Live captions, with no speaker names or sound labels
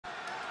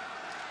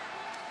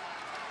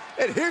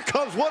And here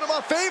comes one of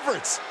my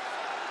favorites.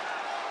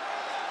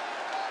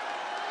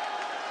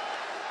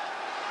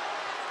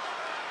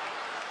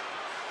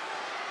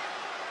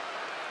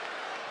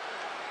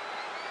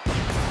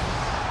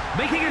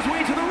 Making his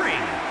way to the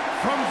ring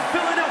from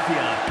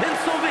Philadelphia,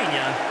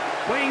 Pennsylvania,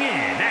 weighing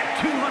in at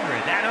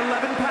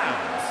 211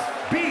 pounds,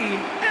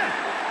 BF.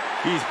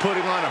 He's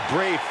putting on a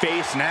brave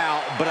face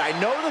now, but I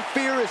know the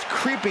fear is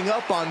creeping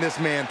up on this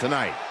man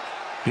tonight.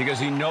 Because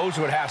he knows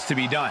what has to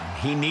be done.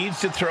 He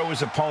needs to throw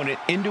his opponent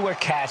into a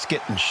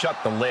casket and shut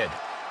the lid.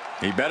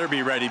 He better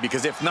be ready,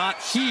 because if not,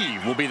 he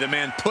will be the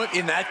man put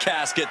in that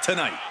casket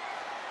tonight.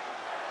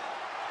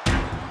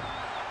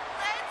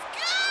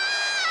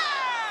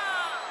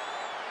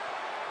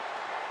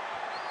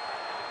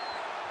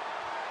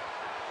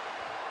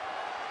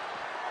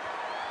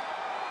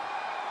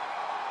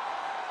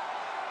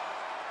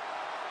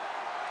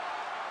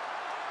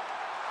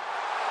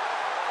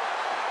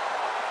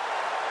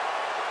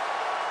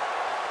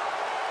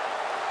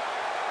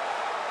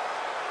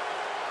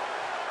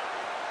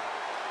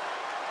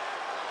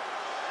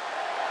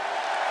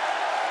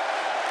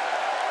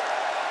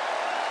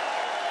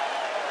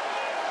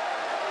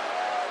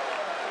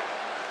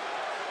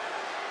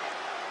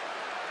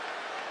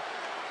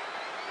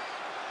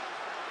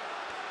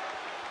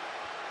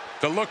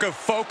 The look of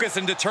focus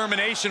and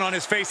determination on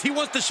his face. He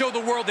wants to show the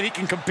world that he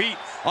can compete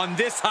on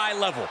this high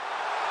level.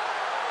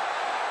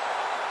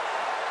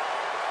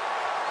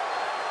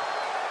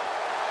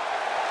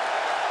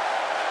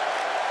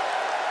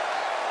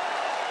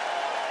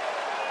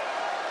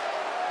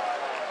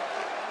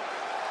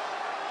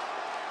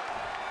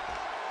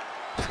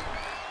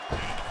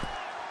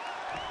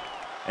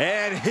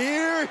 And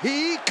here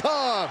he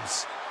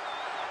comes.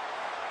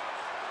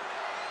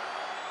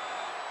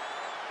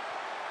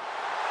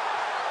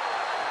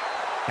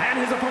 And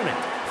his opponent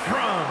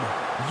from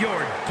your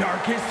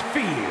darkest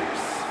fears,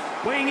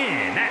 weighing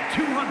in at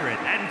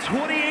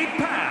 228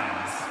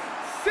 pounds,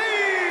 C.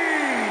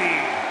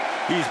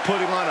 He's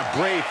putting on a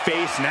brave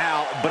face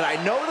now, but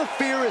I know the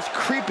fear is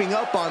creeping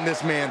up on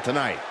this man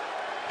tonight.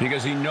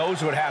 Because he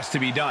knows what has to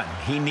be done.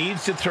 He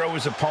needs to throw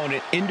his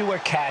opponent into a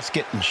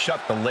casket and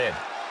shut the lid.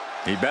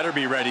 He better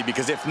be ready,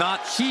 because if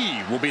not,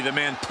 he will be the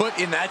man put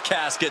in that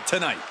casket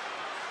tonight.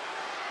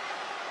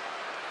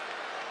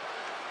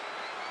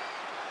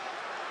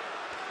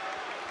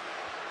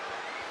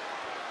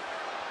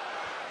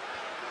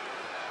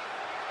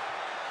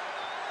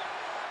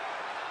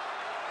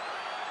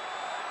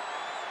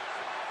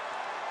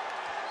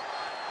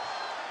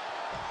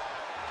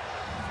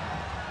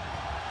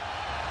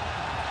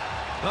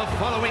 The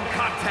following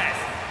contest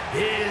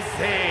is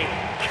a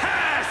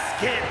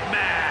casket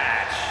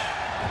match.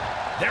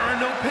 There are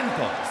no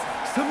pinfalls,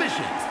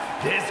 submissions,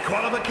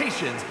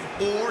 disqualifications,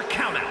 or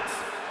countouts.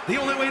 The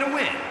only way to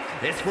win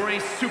is for a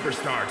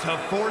superstar to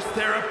force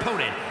their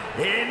opponent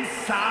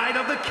inside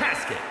of the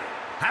casket.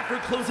 After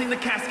closing the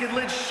casket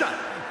lid shut,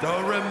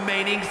 the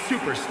remaining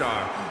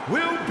superstar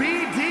will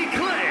be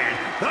declared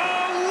the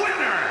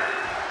winner.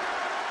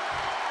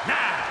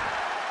 Now,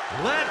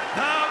 let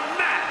the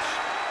match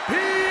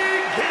begin.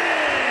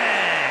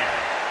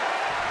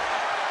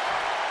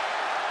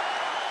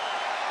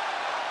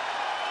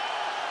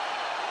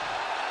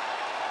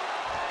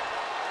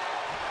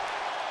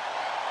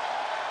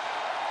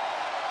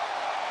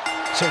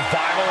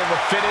 Survival of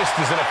the fittest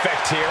is in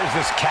effect here as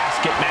this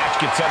casket match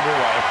gets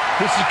underway.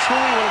 This is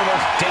truly one of the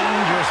most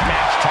dangerous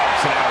match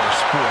types in our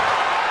sport.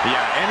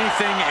 Yeah,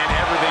 anything and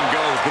everything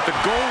goes, but the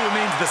goal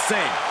remains the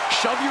same.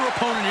 Shove your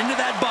opponent into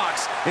that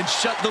box and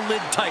shut the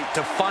lid tight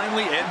to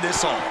finally end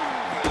this all.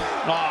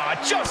 Ah,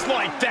 just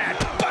like that.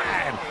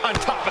 Bam! On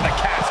top of the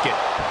casket.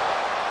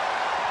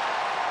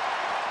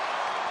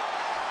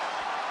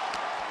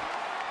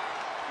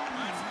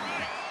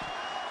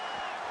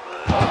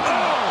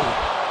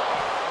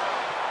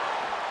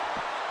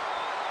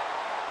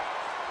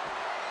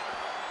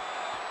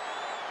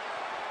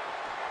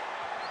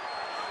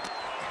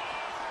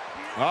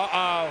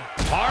 Uh-oh.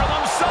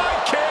 Harlem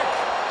sidekick.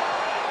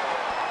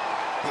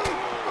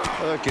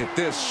 Look at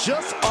this,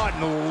 just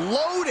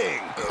unloading.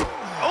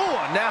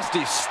 Oh, a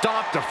nasty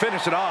stop to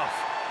finish it off.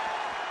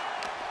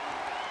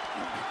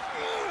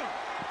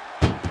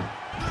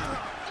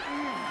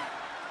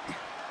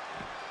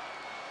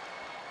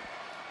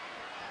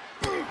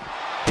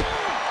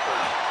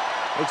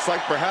 Looks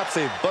like perhaps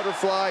a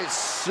butterfly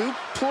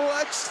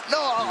suplex. No,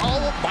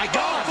 oh my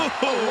God, a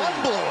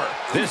lung blower.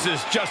 This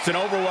is just an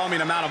overwhelming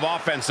amount of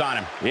offense on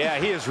him. Yeah,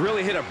 he has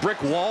really hit a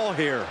brick wall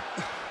here.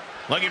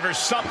 Looking for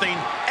something,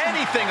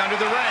 anything under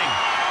the ring.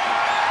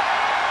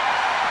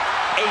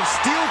 A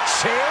steel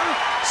chair?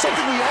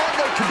 Something we all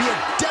know can be a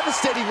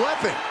devastating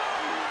weapon.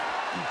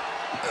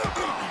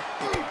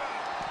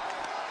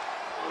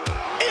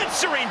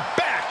 Answering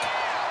back.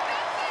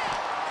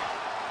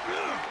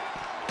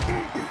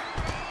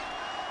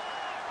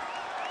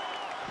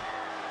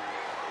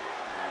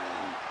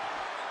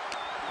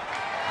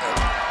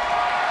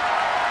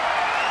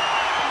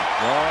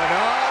 Going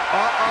up,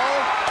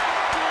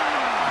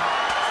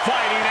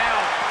 Fighting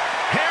out.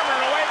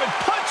 Hammering away with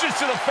punches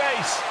to the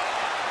face.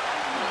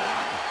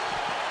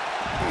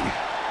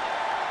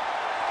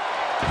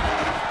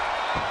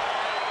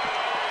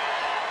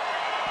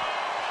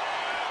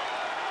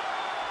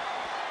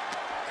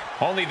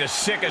 Only the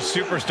sickest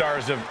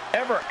superstars have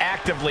ever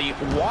actively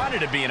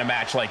wanted to be in a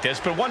match like this,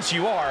 but once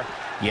you are,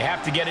 you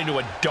have to get into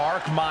a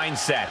dark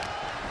mindset.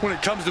 When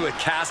it comes to a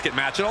casket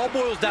match, it all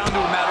boils down to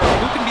a matter of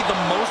who can be the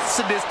most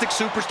sadistic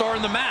superstar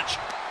in the match.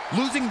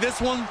 Losing this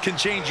one can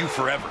change you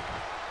forever.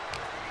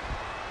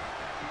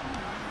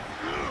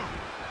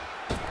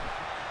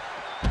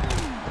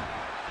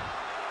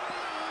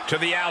 To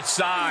the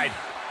outside.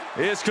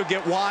 This could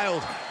get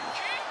wild.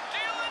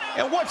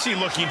 And what's he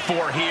looking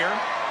for here?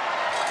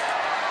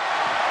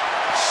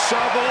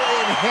 Shovel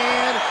in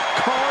hand,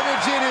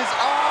 carnage in his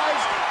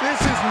eyes.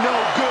 This is no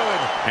good.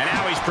 And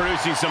now he's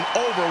producing some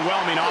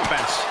overwhelming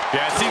offense.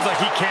 Yeah, it seems like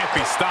he can't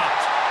be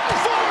stopped.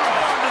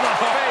 Forearm to the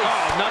face.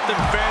 Oh, nothing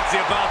fancy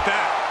about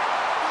that.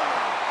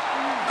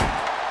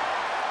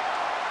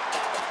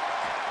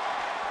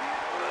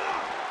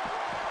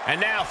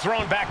 And now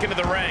thrown back into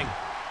the ring.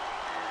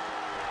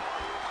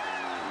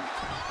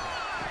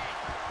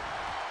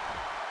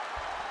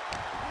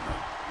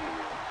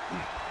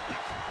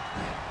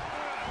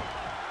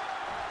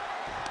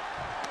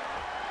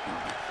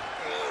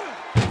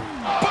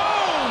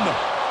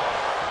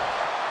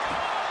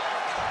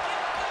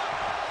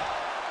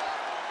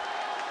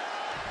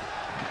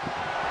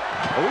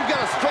 We've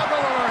got a struggle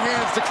on our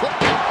hands to clip.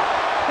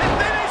 And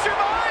then they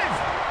survive!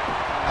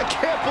 I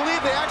can't believe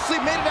they actually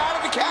made it out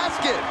of the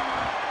casket.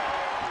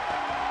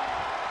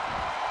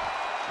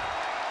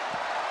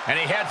 And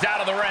he heads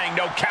out of the ring.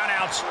 No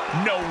countouts,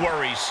 no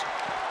worries.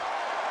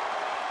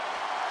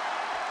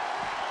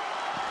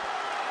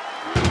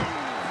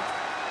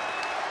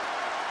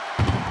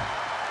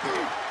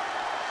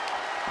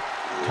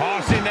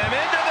 Tossing them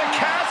into the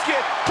casket.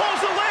 Close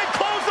the lid,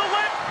 close the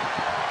lid.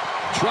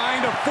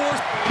 Trying to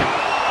force.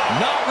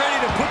 Not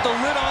ready to put the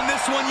lid on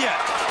this one yet.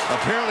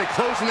 Apparently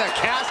closing that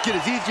casket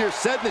is easier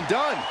said than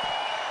done.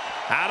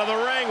 Out of the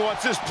ring,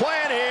 what's his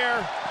plan here?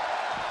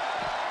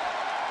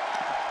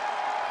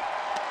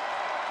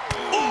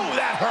 Ooh,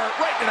 that hurt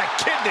right to the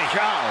kidney.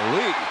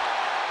 Golly.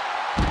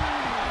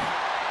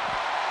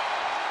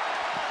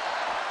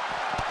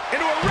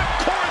 Into a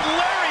ripcord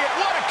lariat,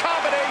 what a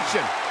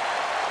combination.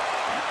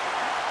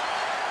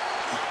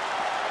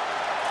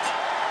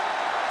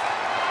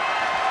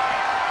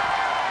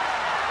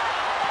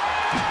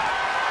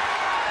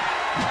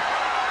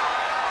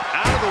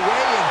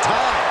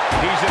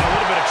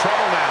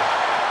 Trouble now.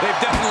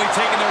 They've definitely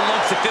taken their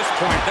lumps at this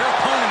point. Their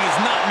opponent is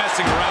not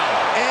messing around.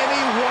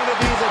 Any one of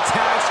these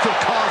attacks could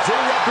cause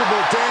irreparable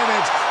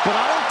damage, but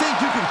I don't think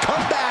you can come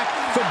back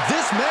from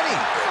this many.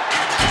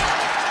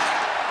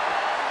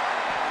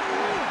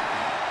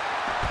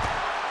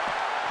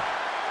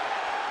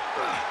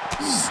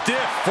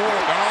 Stiff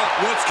forward. Oh,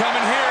 what's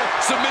coming here?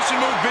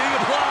 Submission move being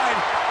applied.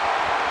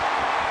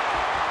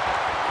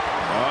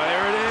 Oh,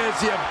 there it is,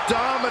 the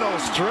abdominal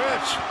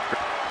stretch.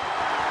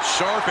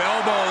 Sharp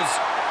elbows.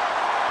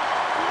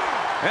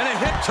 And a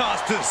hip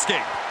toss to escape.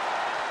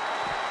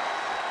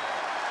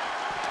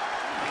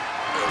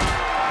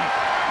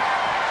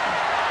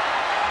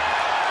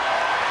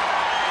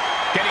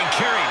 Getting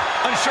carried,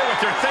 unsure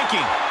what they're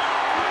thinking.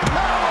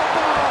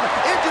 Elbow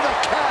into the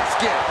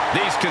casket.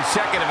 These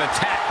consecutive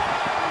attacks.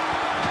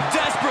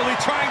 Desperately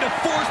trying to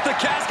force the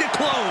casket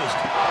closed.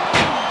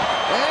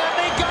 And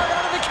they got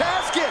out of the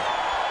casket.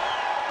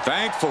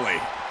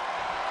 Thankfully.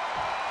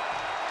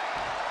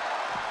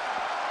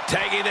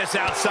 Tagging this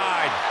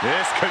outside.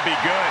 This could be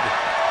good.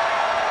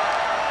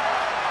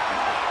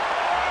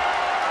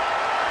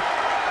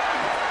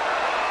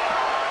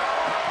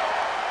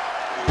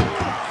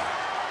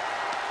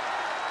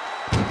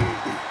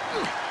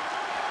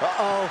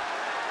 Uh-oh.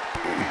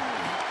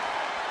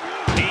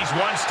 He's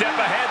one step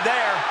ahead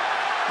there.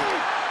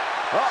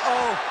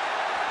 Uh-oh.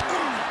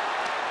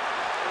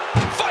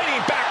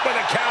 Fighting back with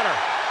a counter.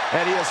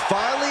 And he is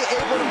finally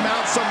able to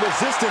mount some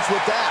resistance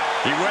with that.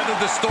 He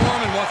weathered the storm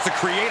and wants to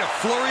create a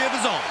flurry of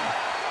his own.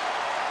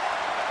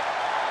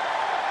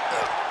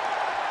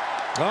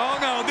 Oh,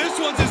 no, this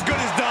one's as good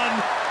as done.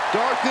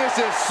 Darkness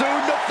is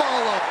soon to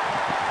follow.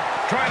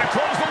 Trying to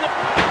close the loop.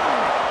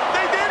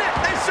 They did it.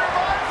 They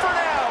survived for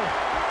now.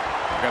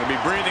 Got to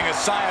be breathing a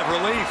sigh of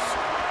relief.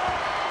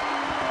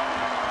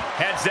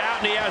 Heads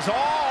out, and he has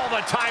all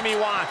the time he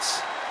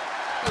wants.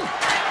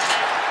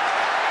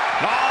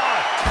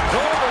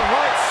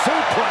 Overright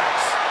suplex.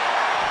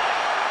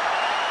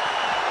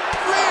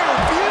 Rear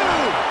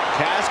view.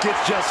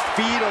 Casket's just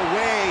feet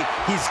away.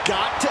 He's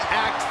got to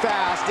act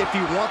fast if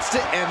he wants to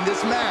end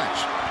this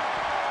match.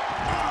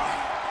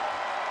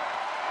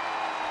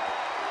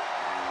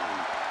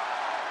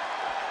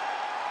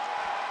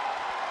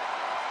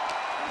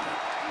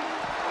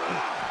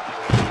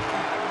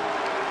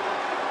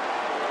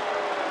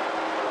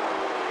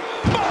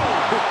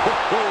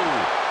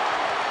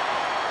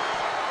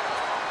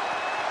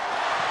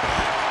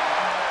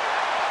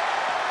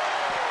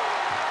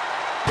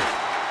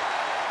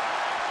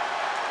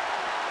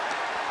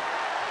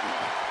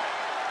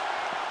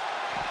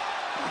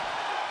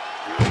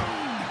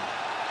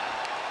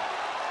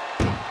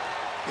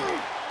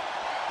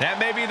 That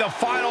may be the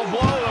final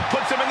blow that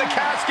puts him in the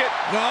casket.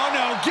 No,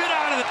 no, get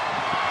out of it.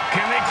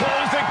 Can they to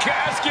close the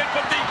casket,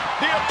 but the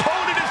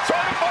opponent is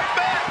trying to fight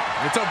back.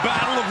 It's a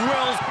battle of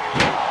wills.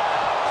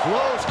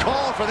 Close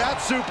call for that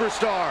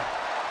superstar.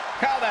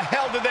 How the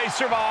hell did they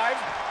survive?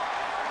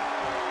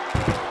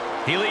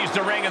 He leaves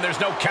the ring, and there's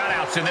no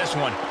countouts in this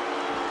one.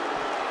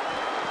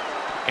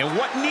 And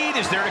what need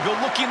is there to go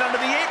looking under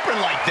the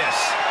apron like this?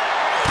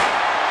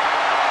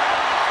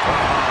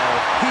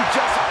 He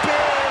just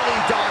barely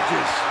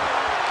dodges.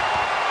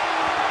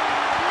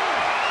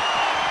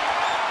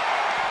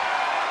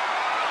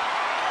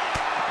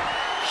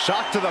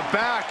 Shot to the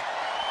back.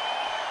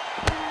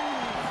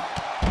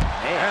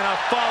 And a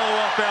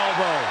follow-up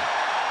elbow.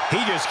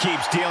 He just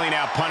keeps dealing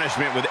out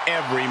punishment with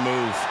every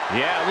move.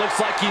 Yeah, it looks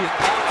like he's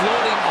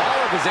offloading all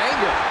of his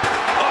anger.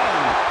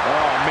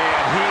 Oh,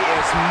 man, he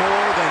is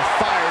more than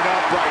fired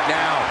up right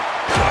now.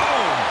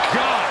 Oh,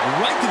 God,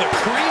 right to the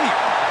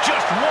cranium.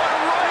 Just one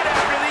right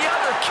after the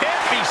other.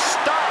 Can't be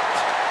stopped.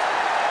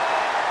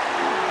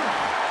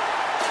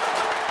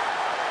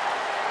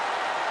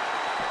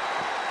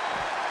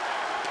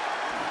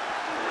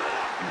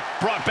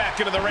 Brought back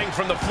into the ring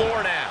from the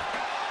floor now.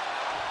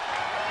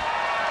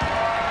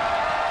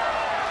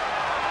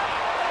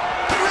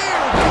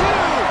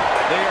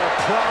 They are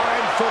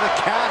primed for the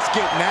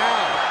casket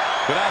now.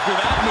 But after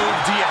that move,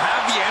 do you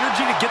have the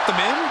energy to get them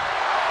in?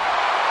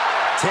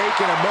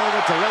 Taking a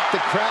moment to let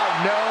the crowd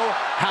know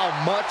how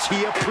much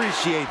he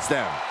appreciates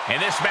them. And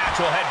this match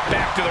will head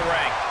back to the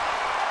ring.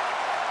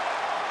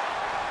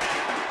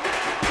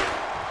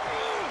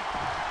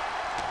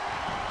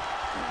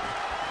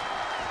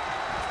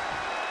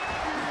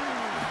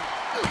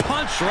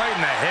 Punch right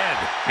in the head.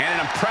 And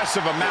an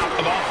impressive amount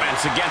of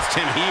offense against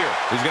him here.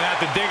 He's going to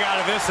have to dig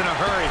out of this in a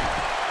hurry.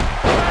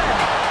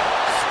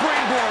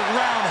 Springboard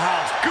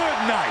roundhouse. Good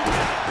night.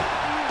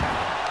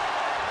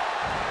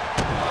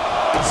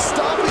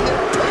 Stopping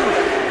their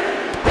opponent.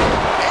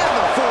 And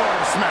the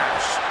forearm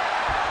smash.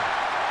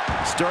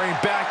 Stirring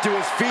back to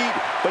his feet,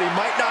 but he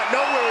might not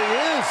know where he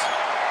is.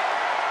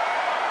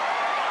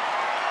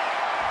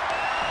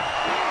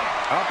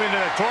 Up into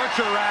the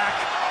torture rack.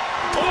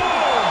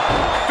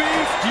 Oh!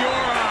 Feast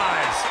your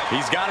eyes.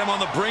 He's got him on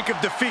the brink of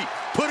defeat.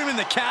 Put him in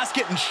the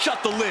casket and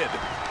shut the lid.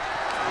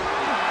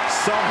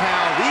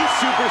 Somehow, these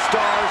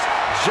superstars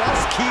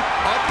just keep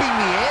upping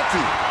the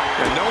ante.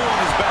 And no one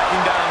is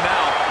backing down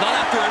now. Not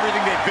after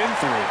everything they've been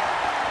through.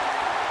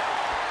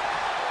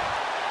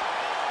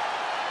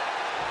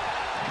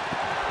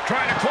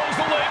 Trying to close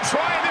the lid.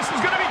 Trying. This is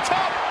going to be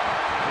tough.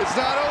 It's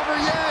not over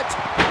yet.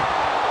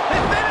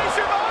 And then he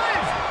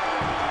survived.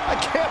 I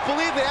can't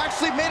believe they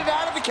actually made it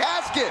out of the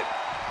casket.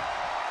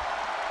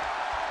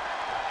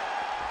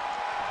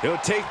 He'll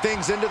take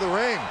things into the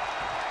ring.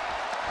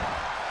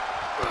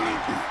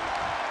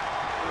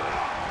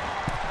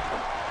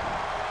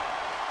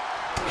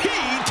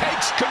 He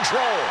takes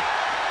control.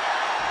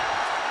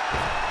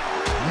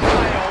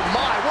 My, oh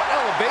my, what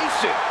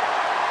elevation.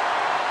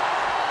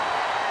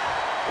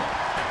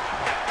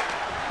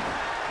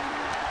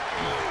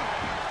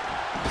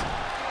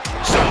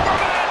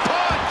 Superman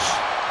punch.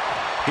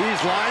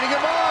 He's lining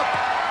him up.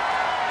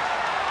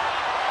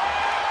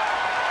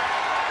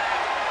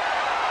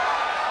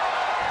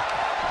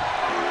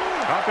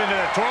 Up into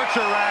the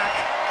torture rack.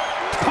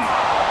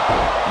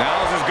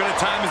 Now's as good a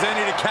time as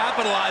any to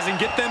capitalize and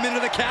get them into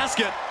the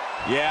casket.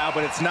 Yeah,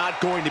 but it's not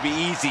going to be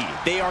easy.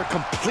 They are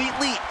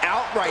completely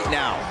out right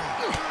now.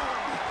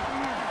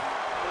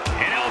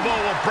 An elbow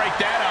will break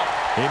that up.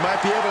 He might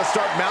be able to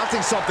start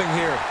mounting something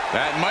here.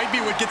 That might be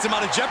what gets him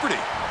out of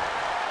jeopardy.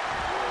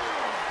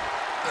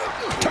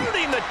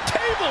 Turning the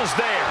tables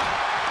there.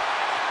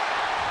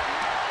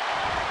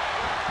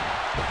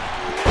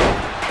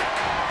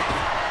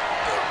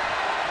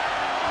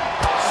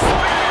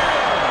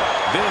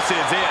 This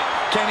is it.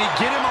 Can he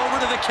get him over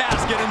to the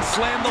casket and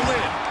slam the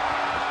lid?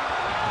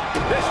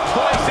 This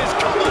place is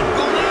come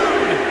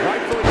unglued.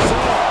 Rightfully so.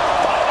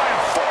 Followed by a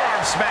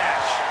forearm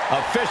smash.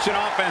 Efficient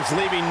offense,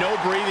 leaving no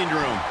breathing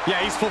room. Yeah,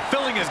 he's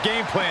fulfilling his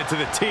game plan to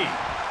the T.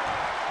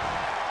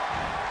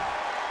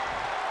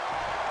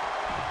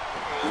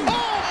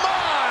 Oh,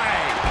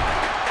 my!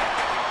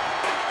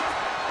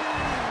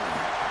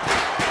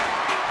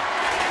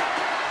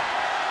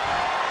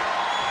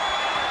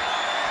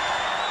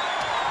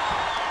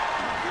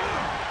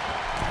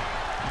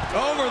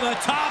 Over the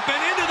top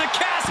and into the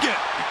casket.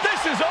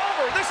 This is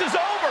over. This is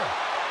over.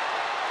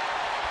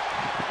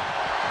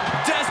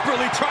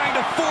 Desperately trying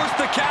to force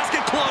the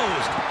casket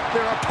closed.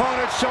 Their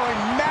opponent showing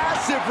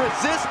massive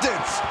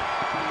resistance.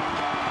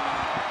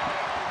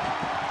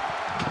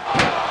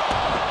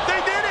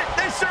 They did it.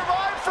 They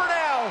survived for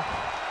now.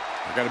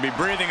 They're going to be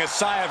breathing a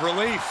sigh of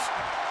relief.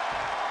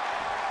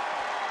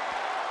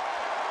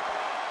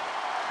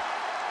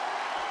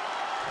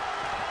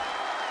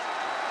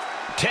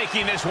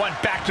 Taking this one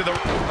back to the...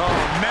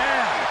 Oh,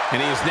 man.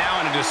 And he is now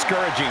in a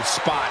discouraging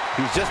spot.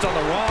 He's just on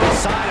the wrong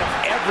side of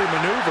every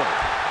maneuver.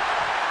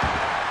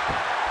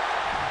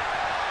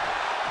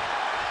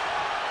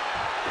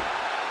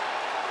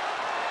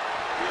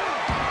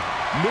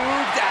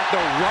 Moved at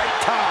the right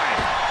time.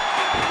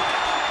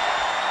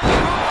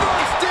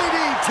 Reverse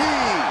DDT.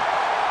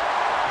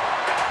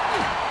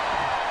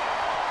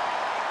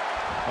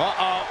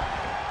 Uh-oh.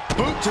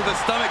 Boot to the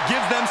stomach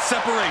gives them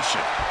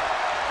separation.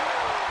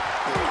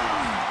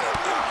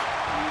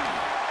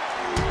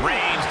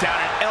 Reigns down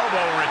an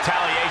elbow in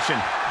retaliation.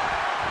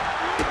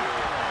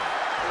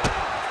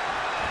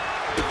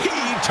 He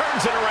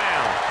turns it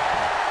around.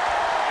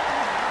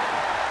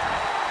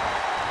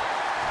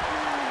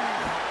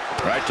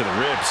 Right to the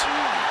ribs.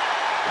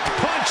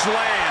 Punch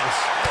lands.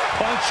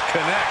 Punch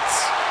connects.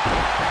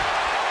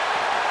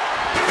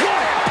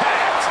 What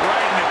impact!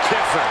 Right in the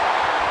kisser.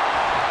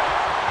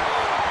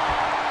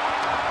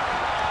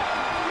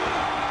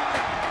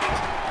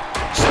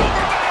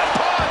 Superman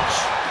punch!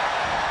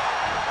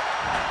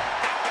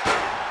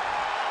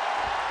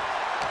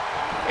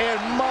 And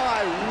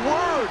my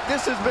word,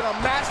 this has been a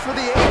match for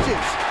the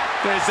ages.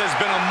 This has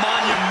been a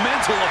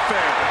monumental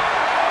affair.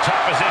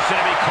 Tough position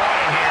to be caught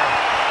in here.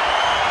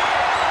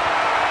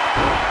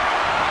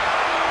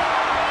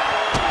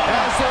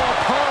 As their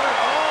opponent,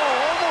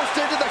 almost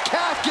into the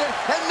casket,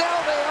 and now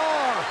they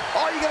are.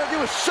 All you gotta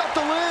do is shut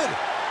the lid.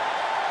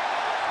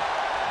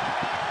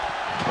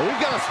 Well,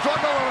 we've got a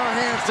struggle on our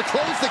hands to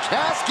close the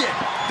casket.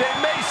 They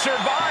may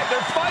survive.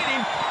 They're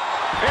fighting.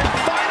 And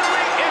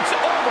finally, it's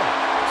over.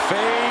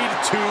 Fade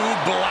to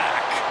black.